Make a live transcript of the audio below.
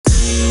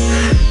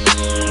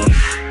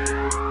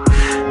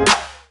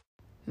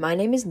My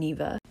name is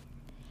Neva.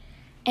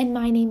 And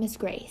my name is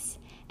Grace.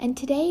 And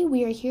today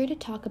we are here to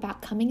talk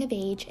about coming of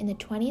age in the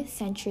 20th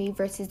century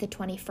versus the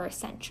 21st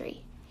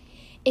century.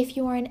 If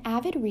you are an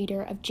avid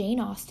reader of Jane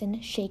Austen,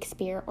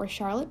 Shakespeare, or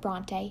Charlotte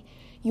Bronte,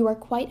 you are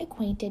quite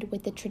acquainted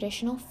with the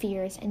traditional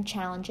fears and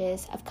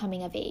challenges of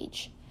coming of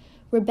age.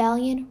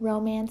 Rebellion,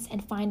 romance,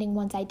 and finding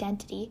one's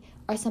identity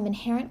are some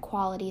inherent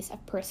qualities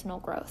of personal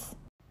growth.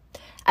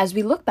 As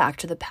we look back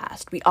to the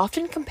past, we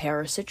often compare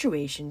our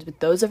situations with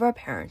those of our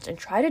parents and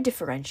try to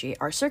differentiate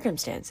our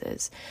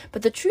circumstances.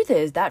 But the truth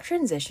is that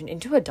transition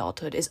into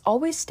adulthood is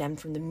always stemmed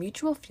from the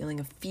mutual feeling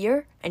of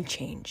fear and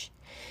change.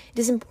 It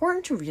is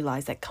important to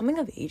realize that coming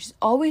of age is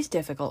always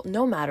difficult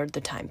no matter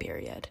the time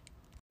period.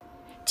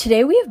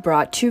 Today we have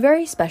brought two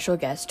very special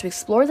guests to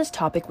explore this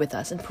topic with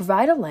us and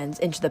provide a lens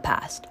into the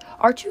past.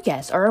 Our two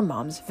guests are our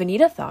moms,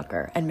 Vanita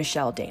Thakur and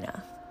Michelle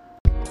Dana.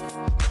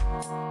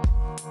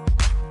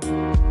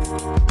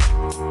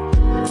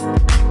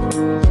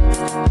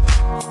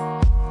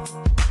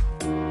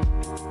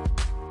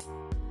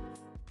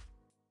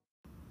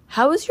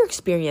 How was your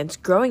experience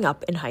growing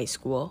up in high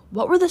school?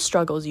 What were the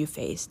struggles you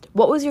faced?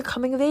 What was your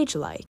coming of age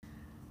like?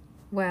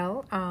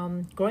 Well,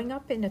 growing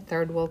up in a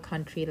third world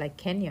country like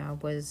Kenya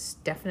was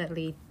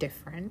definitely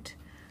different.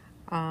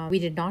 We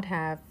did not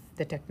have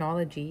the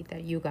technology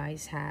that you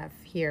guys have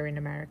here in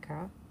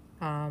America.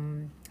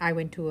 I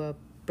went to a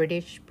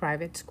British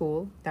private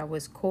school that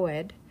was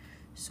co-ed.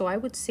 So I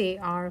would say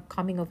our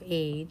coming of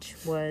age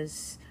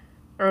was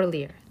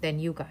earlier than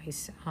you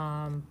guys,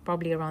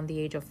 probably around the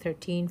age of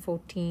 13,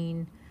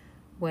 14,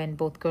 when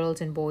both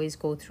girls and boys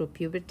go through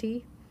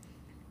puberty.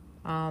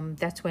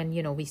 That's when,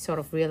 we sort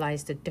of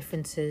realized the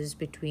differences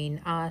between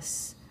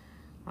us,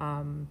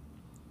 and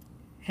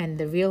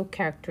the real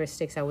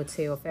characteristics, I would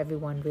say, of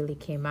everyone really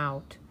came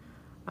out.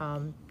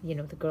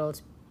 The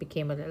girls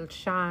became a little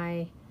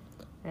shy,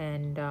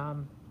 and I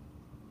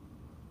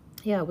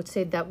would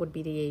say that would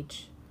be the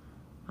age.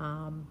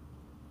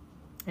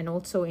 And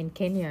also in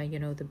Kenya,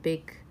 the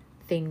big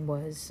thing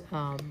was,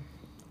 I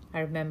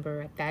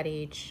remember at that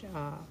age,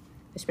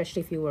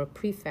 especially if you were a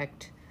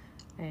prefect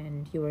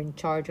and you were in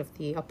charge of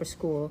the upper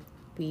school,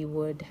 we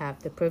would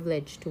have the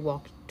privilege to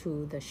walk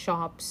to the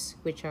shops,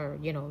 which are,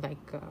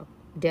 like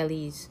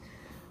delis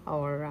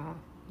or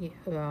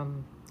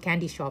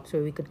candy shops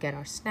where we could get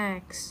our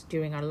snacks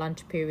during our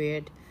lunch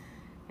period.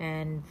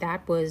 And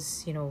that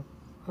was,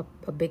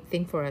 a big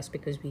thing for us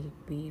because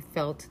we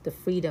felt the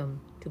freedom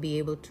to be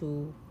able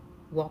to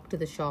walk to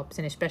the shops,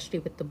 and especially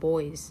with the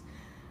boys,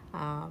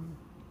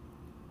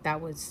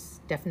 that was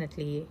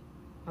definitely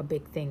a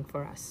big thing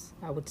for us.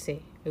 I would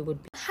say it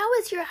would be. How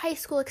was your high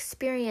school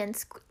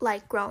experience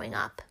like growing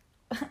up?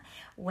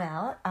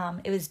 Well,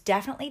 it was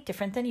definitely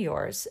different than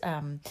yours.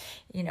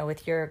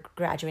 With your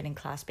graduating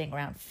class being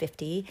around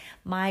 50,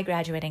 my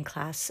graduating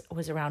class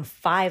was around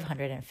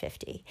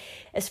 550.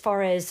 As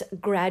far as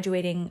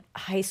graduating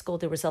high school,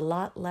 there was a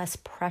lot less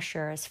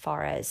pressure as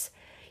far as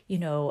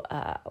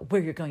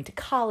where you're going to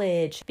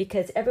college,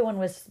 because everyone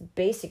was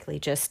basically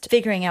just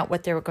figuring out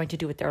what they were going to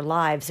do with their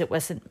lives. It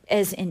wasn't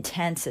as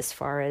intense as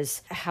far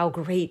as how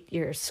great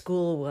your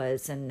school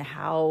was and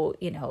how,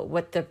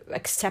 what the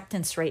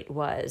acceptance rate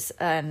was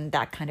and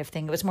that kind of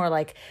thing. It was more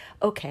like,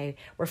 okay,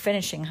 we're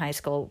finishing high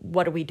school.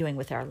 What are we doing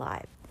with our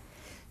lives?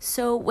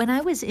 So when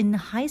I was in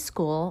high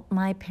school,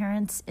 my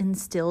parents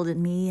instilled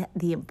in me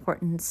the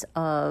importance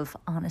of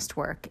honest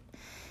work.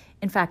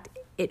 In fact,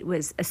 it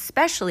was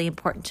especially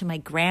important to my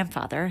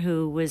grandfather,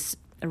 who was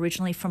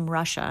originally from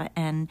Russia,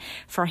 and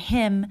for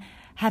him,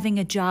 having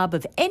a job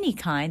of any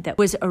kind, that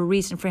was a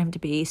reason for him to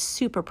be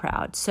super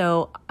proud.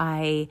 So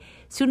as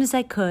soon as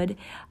I could,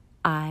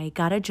 I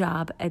got a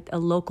job at a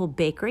local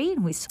bakery,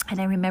 and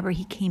I remember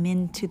he came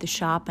into the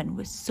shop and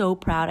was so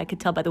proud. I could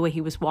tell by the way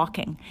he was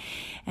walking,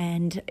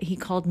 and he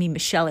called me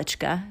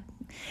Michelichka,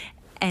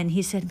 and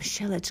he said,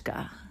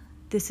 "Michelichka,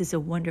 this is a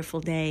wonderful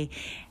day."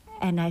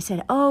 And I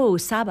said, "Oh,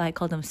 Saba." I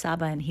called him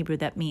Saba in Hebrew.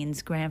 That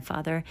means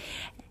grandfather.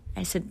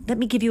 I said, "Let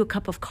me give you a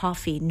cup of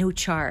coffee, no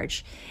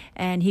charge."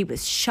 And he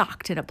was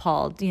shocked and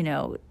appalled,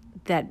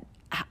 that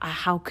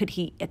how could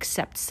he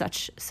accept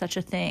such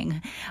a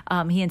thing?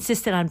 He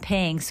insisted on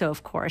paying. So,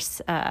 of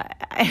course,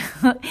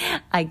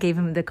 I gave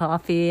him the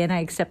coffee and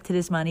I accepted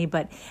his money.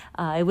 But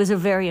it was a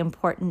very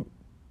important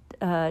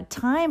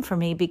time for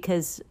me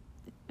because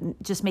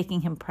just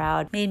making him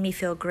proud made me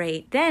feel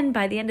great. Then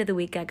by the end of the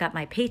week, I got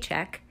my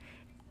paycheck.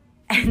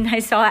 And I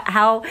saw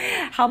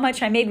how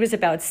much I made was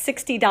about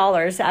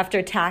 $60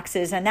 after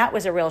taxes, and that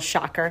was a real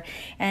shocker.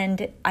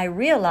 And I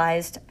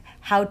realized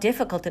how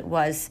difficult it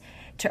was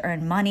to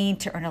earn money,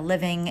 to earn a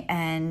living,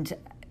 and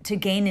to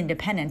gain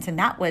independence. And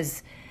that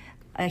was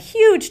a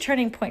huge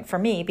turning point for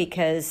me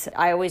because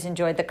I always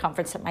enjoyed the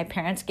comforts that my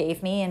parents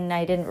gave me, and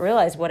I didn't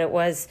realize what it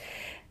was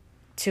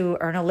to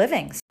earn a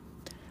living.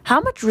 How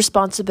much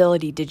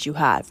responsibility did you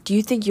have? Do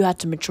you think you had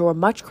to mature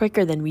much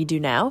quicker than we do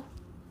now?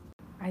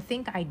 I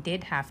think I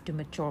did have to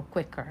mature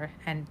quicker,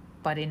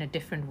 but in a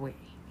different way,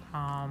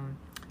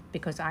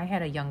 because I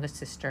had a younger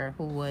sister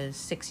who was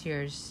 6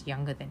 years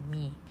younger than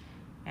me,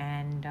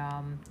 and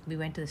we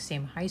went to the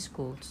same high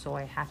school. So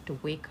I had to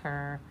wake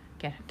her,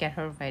 get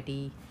her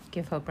ready,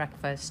 give her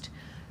breakfast,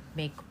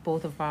 make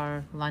both of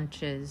our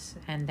lunches,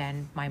 and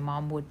then my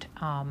mom would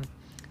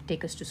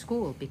take us to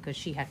school because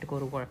she had to go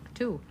to work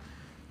too.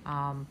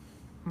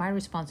 My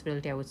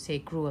responsibility, I would say,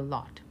 grew a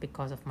lot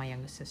because of my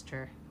younger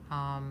sister.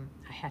 I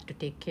had to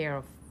take care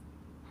of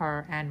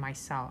her and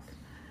myself.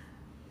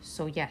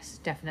 So yes,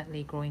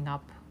 definitely growing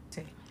up.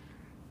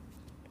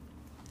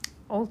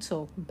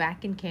 Also,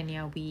 back in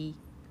Kenya, we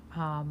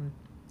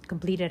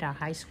completed our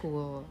high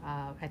school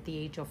at the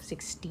age of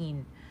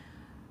 16,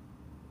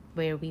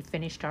 where we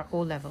finished our O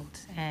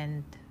levels,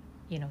 and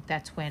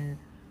that's when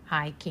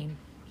I came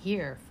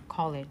here for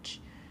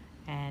college,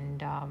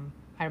 and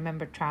I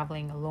remember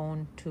traveling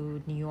alone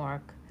to New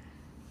York,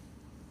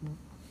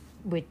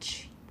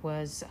 which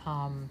was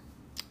a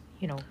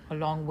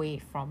long way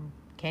from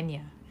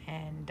Kenya,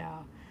 and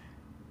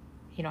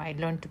I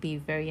learned to be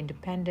very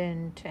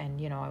independent,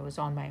 and I was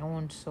on my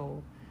own.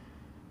 So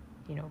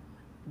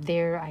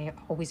there I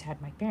always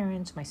had my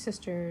parents, my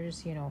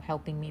sisters,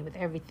 helping me with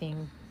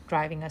everything,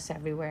 driving us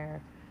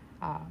everywhere,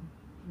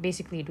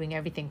 basically doing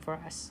everything for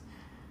us.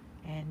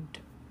 And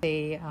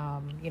they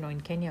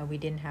in Kenya we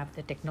didn't have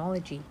the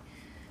technology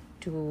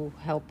to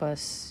help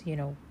us,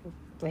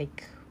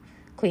 like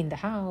clean the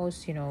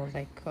house,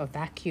 like a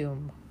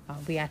vacuum.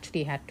 We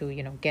actually had to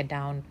get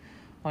down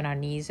on our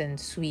knees and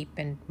sweep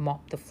and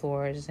mop the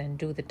floors and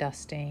do the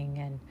dusting,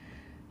 and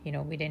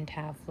we didn't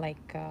have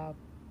like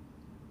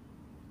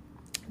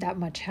that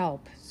much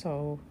help.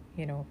 So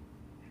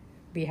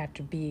we had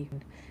to be.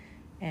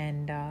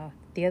 And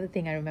the other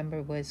thing I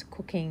remember was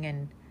cooking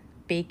and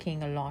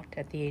baking a lot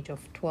at the age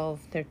of 12,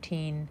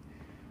 13,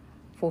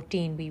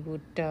 14. We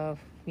would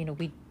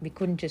we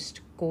couldn't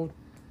just go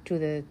to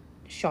the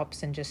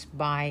shops and just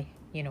buy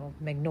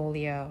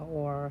Magnolia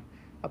or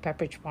a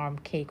Pepperidge Farm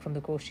cake from the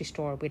grocery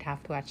store. We'd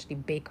have to actually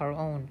bake our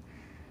own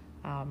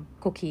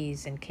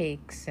cookies and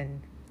cakes,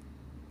 and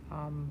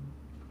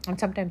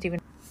sometimes even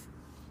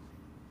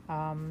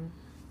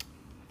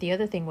the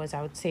other thing was,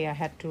 I would say, I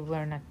had to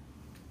learn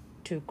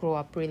to grow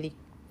up really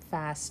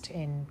fast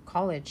in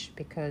college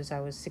because I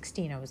was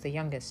 16. I was the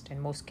youngest,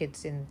 and most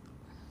kids in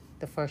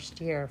the first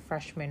year,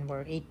 freshmen,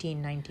 were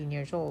 18, 19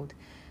 years old,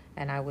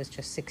 and I was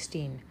just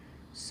 16.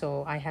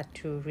 So I had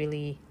to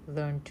really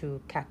learn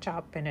to catch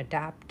up and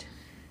adapt,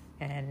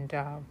 and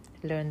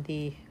learn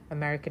the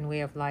American way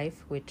of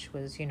life, which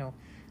was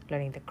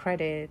learning the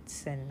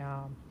credits and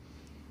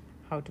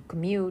how to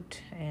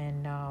commute,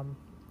 and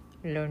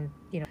learn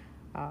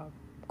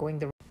going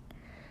the.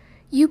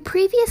 You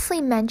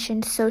previously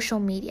mentioned social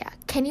media.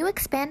 Can you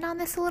expand on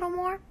this a little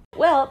more?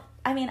 Well,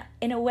 I mean,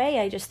 in a way,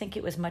 I just think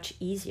it was much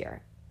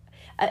easier.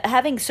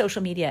 Having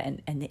social media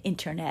and the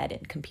internet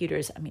and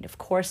computers, I mean, of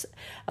course,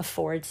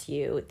 affords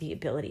you the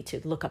ability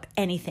to look up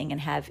anything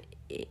and have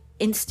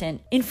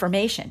instant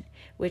information,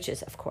 which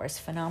is, of course,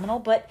 phenomenal.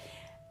 But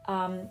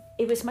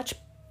it was much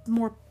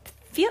more,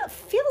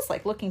 feels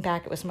like looking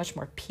back, it was much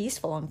more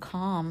peaceful and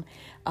calm,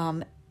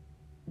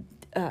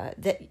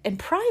 that and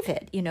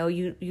private.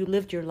 You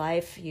lived your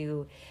life,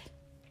 you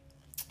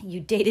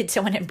dated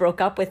someone and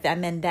broke up with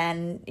them, and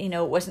then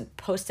it wasn't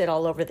posted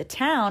all over the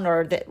town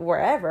or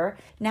wherever.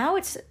 Now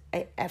it's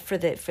for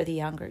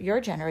the your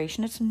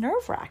generation, it's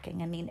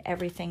nerve-wracking. I mean,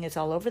 everything is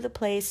all over the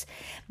place.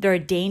 There are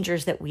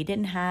dangers that we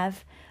didn't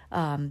have.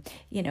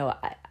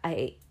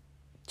 I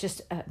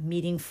just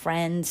meeting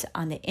friends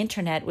on the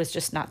internet was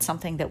just not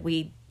something that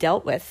we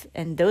dealt with,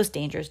 and those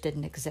dangers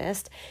didn't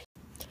exist.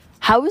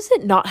 How was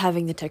it not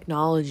having the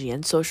technology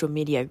and social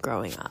media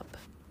growing up?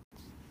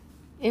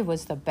 It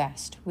was the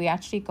best. We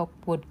actually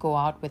would go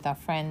out with our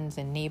friends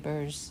and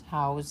neighbors'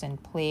 house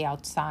and play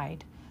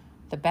outside.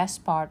 The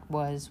best part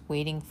was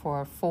waiting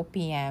for 4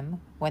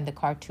 p.m. when the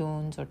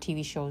cartoons or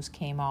TV shows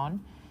came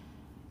on.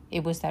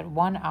 It was that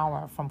 1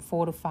 hour from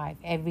 4 to 5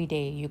 every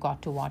day you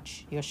got to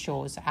watch your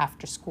shows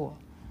after school.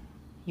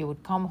 You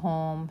would come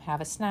home,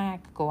 have a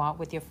snack, go out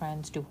with your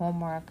friends, do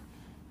homework.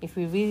 If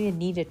we really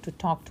needed to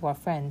talk to our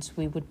friends,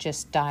 we would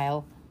just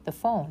dial the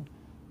phone,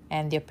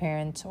 and their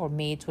parents or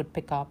maids would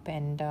pick up,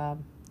 and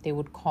they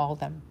would call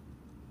them.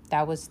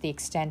 That was the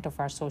extent of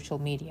our social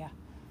media.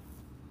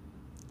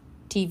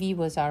 TV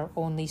was our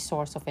only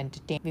source of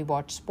entertainment. We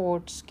watched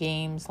sports,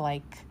 games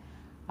like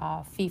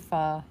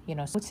FIFA.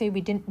 I would say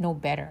we didn't know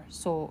better.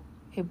 So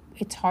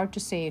it's hard to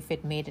say if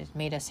it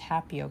made us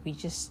happier. We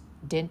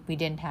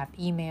didn't have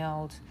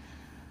emails.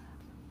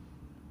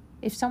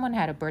 If someone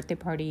had a birthday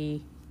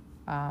party,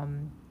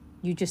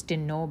 you just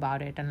didn't know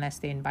about it unless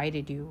they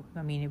invited you.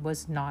 I mean, it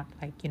was not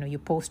like, you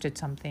posted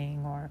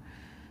something, or,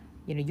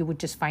 you would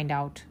just find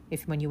out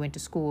when you went to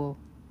school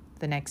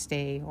the next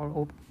day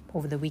or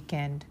over the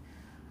weekend.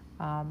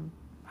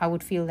 I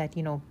would feel that,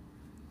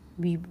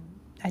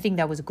 I think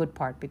that was a good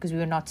part, because we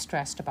were not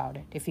stressed about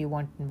it if we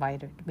weren't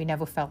invited. We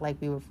never felt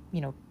like we were,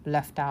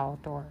 left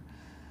out, or,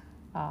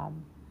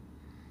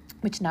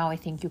 which now I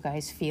think you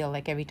guys feel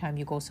like every time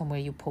you go somewhere,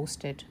 you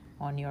post it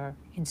on your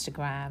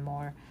Instagram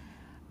or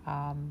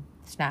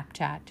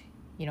Snapchat.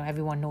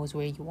 Everyone knows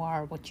where you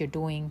are, what you're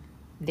doing.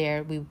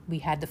 there we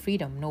had the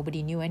freedom.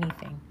 Nobody knew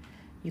anything.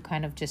 You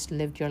kind of just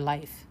lived your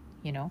life,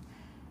 you know.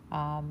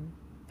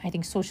 I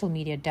think social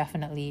media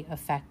definitely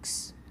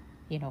affects,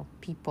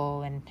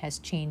 people and has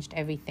changed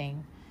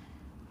everything.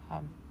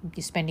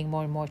 You're spending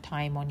more and more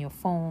time on your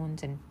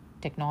phones and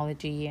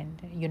technology, and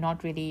you're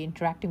not really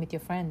interacting with your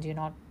friends. You're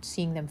not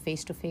seeing them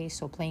face to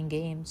face or playing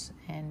games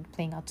and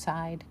playing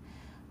outside.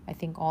 I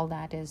think all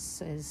that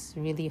is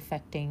really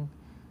affecting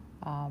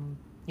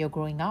your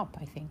growing up,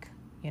 I think,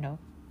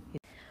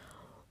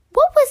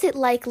 What was it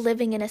like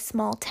living in a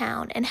small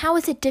town, and how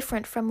is it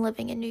different from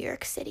living in New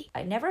York City?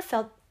 I never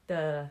felt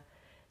the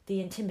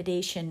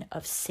intimidation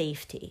of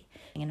safety.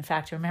 In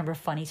fact, I remember a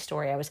funny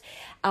story. I was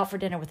out for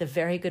dinner with a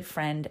very good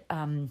friend,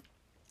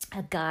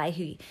 a guy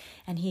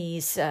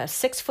he's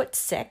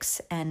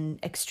 6'6"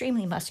 and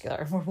extremely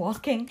muscular. We're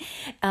walking.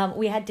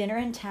 We had dinner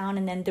in town,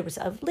 and then there was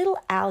a little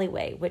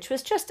alleyway, which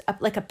was just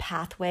like a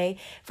pathway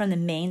from the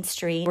main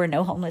street. There were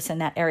no homeless in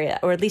that area,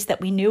 or at least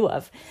that we knew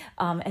of.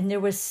 And there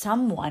was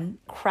someone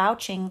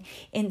crouching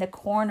in the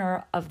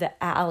corner of the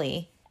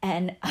alley.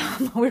 And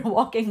we were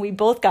walking, we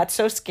both got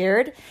so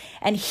scared,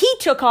 and he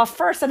took off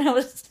first, and I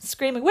was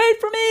screaming, "Wait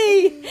for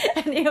me!"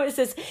 And it was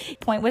this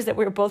point was that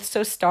we were both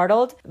so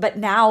startled. But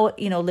now,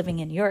 living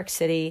in New York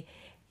City,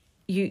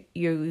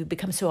 you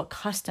become so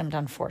accustomed,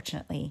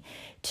 unfortunately,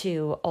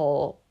 to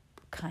all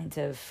kinds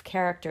of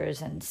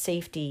characters and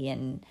safety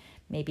and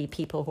maybe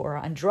people who are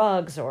on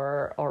drugs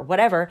or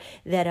whatever,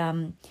 that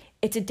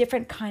it's a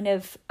different kind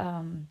of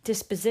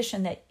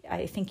disposition that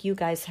I think you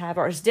guys have,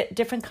 or is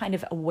different kind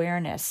of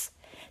awareness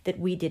that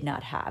we did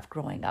not have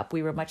growing up.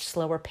 We were much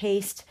slower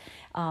paced.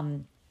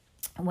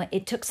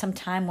 It took some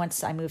time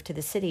once I moved to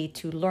the city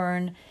to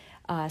learn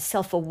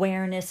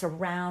self-awareness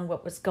around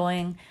what was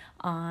going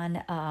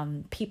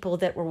on. People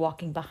that were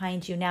walking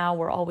behind you now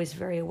were always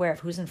very aware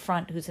of who's in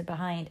front, who's in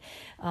behind,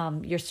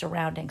 your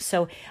surroundings.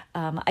 So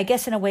I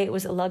guess in a way it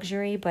was a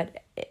luxury,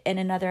 but in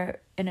another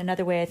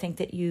way I think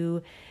that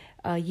you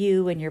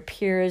and your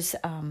peers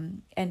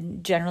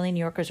and generally New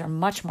Yorkers are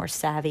much more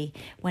savvy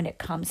when it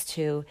comes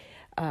to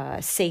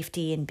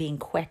safety and being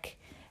quick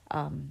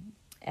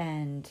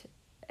and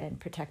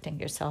protecting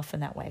yourself in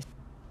that way.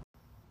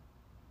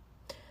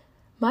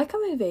 My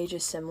coming of age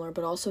is similar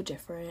but also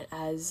different,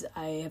 as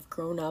I have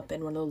grown up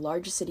in one of the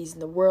largest cities in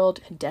the world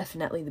and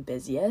definitely the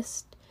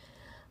busiest.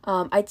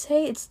 I'd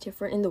say it's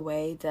different in the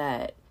way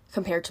that,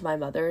 compared to my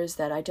mother's,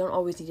 that I don't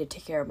always need to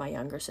take care of my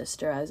younger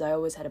sister, as I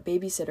always had a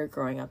babysitter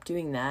growing up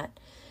doing that.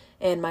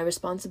 And my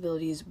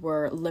responsibilities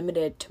were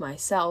limited to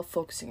myself,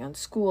 focusing on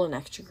school and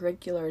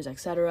extracurriculars,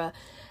 etc.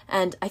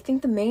 And I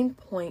think the main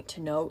point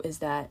to note is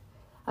that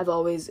I've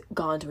always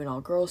gone to an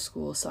all-girls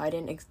school, so I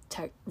didn't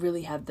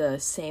really have the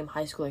same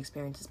high school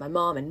experience as my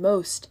mom and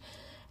most.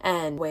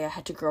 And the way I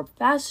had to grow up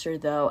faster,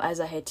 though,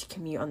 as I had to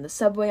commute on the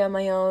subway on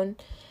my own.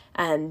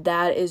 And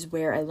that is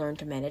where I learned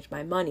to manage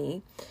my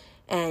money.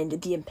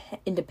 And the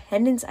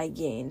independence I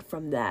gained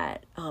from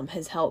that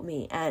has helped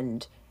me,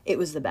 and it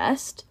was the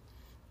best.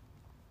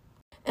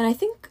 And I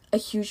think a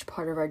huge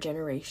part of our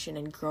generation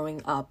and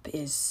growing up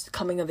is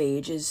coming of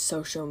age is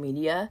social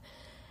media.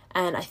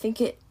 And I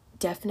think it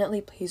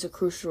definitely plays a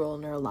crucial role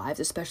in our lives,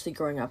 especially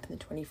growing up in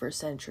the 21st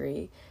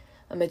century.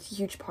 It's a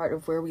huge part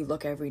of where we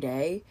look every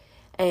day.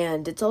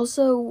 And it's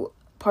also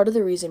part of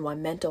the reason why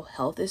mental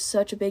health is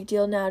such a big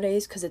deal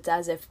nowadays, because it's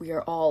as if we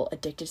are all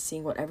addicted to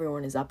seeing what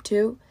everyone is up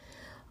to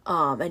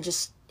and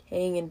just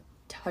staying in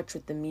touch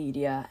with the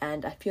media.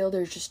 And I feel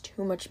there's just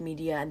too much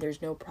media and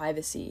there's no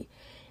privacy.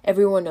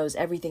 Everyone knows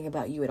everything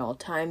about you at all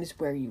times,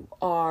 where you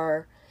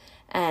are,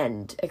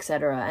 and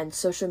etc. And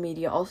social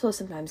media also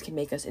sometimes can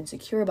make us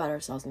insecure about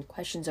ourselves and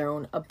questions our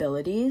own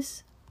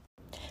abilities.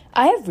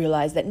 I have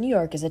realized that New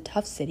York is a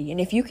tough city,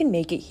 and if you can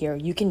make it here,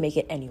 you can make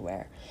it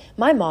anywhere.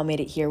 My mom made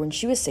it here when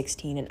she was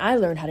 16, and I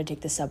learned how to take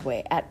the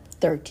subway at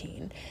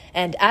 13.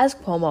 And as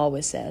Cuomo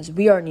always says,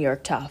 we are New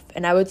York tough,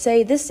 and I would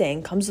say this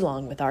saying comes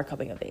along with our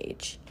coming of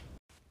age.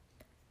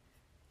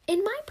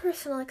 In my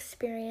personal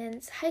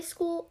experience, high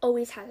school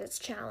always has its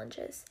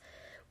challenges,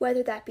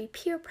 whether that be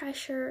peer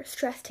pressure,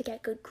 stress to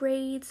get good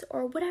grades,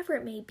 or whatever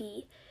it may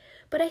be.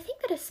 But I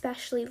think that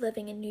especially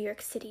living in New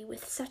York City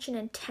with such an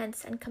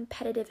intense and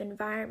competitive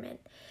environment,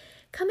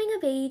 coming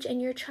of age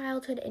and your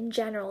childhood in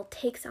general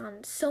takes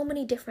on so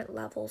many different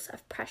levels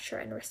of pressure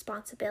and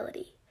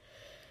responsibility.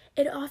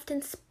 It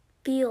often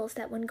feels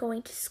that when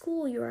going to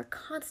school, you are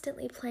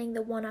constantly playing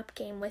the one-up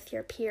game with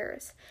your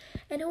peers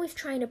and always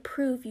trying to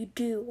prove you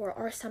do or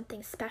are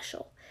something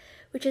special,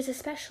 which is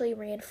especially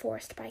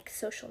reinforced by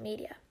social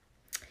media.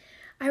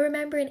 I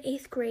remember in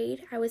 8th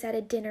grade, I was at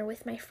a dinner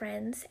with my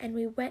friends and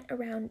we went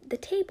around the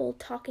table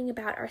talking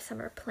about our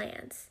summer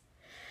plans.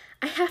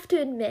 I have to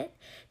admit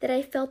that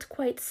I felt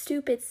quite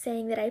stupid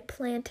saying that I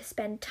planned to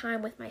spend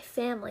time with my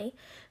family,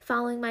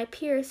 following my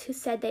peers who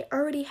said they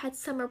already had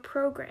summer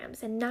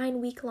programs and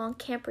 9-week-long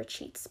camp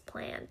retreats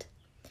planned.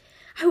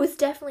 I was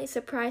definitely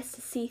surprised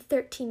to see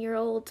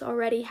 13-year-olds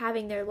already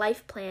having their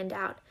life planned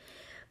out,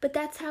 but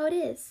that's how it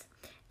is.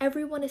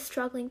 Everyone is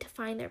struggling to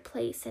find their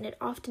place, and it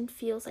often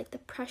feels like the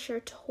pressure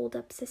to hold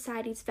up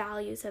society's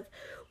values of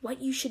what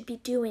you should be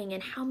doing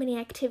and how many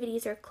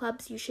activities or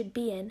clubs you should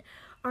be in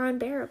are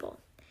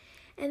unbearable.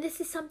 And this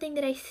is something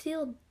that I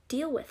still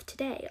deal with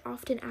today,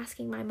 often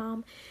asking my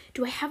mom,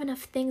 do I have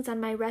enough things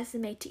on my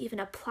resume to even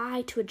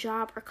apply to a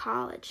job or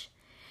college?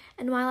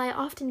 And while I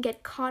often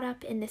get caught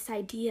up in this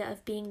idea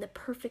of being the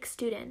perfect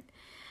student,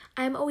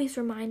 I am always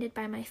reminded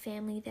by my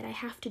family that I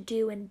have to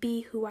do and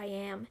be who I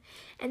am,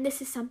 and this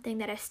is something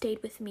that has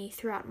stayed with me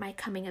throughout my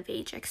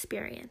coming-of-age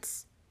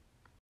experience.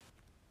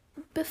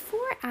 Before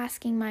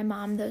asking my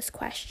mom those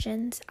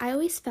questions, I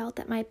always felt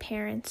that my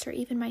parents' or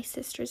even my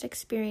sister's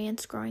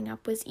experience growing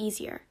up was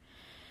easier.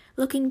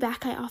 Looking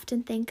back, I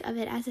often think of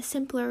it as a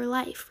simpler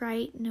life,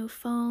 right? No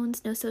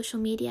phones, no social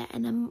media,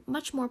 and a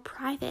much more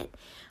private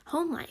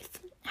home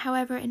life.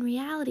 However, in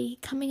reality,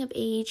 coming of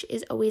age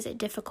is always a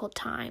difficult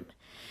time.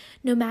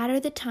 No matter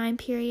the time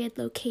period,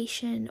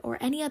 location, or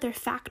any other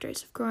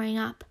factors of growing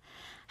up,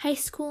 high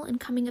school and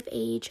coming of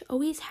age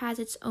always has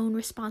its own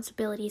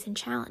responsibilities and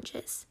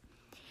challenges.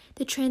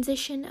 The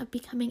transition of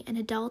becoming an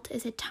adult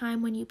is a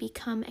time when you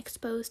become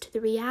exposed to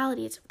the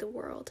realities of the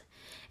world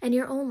and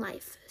your own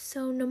life.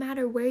 So no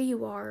matter where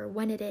you are or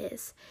when it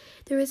is,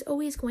 there is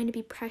always going to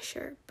be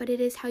pressure, but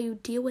it is how you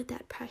deal with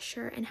that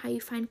pressure and how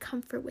you find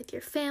comfort with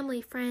your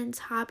family, friends,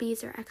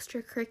 hobbies, or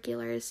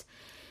extracurriculars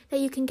that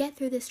you can get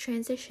through this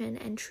transition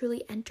and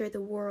truly enter the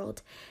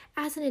world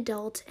as an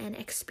adult and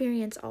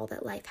experience all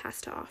that life has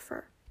to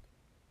offer.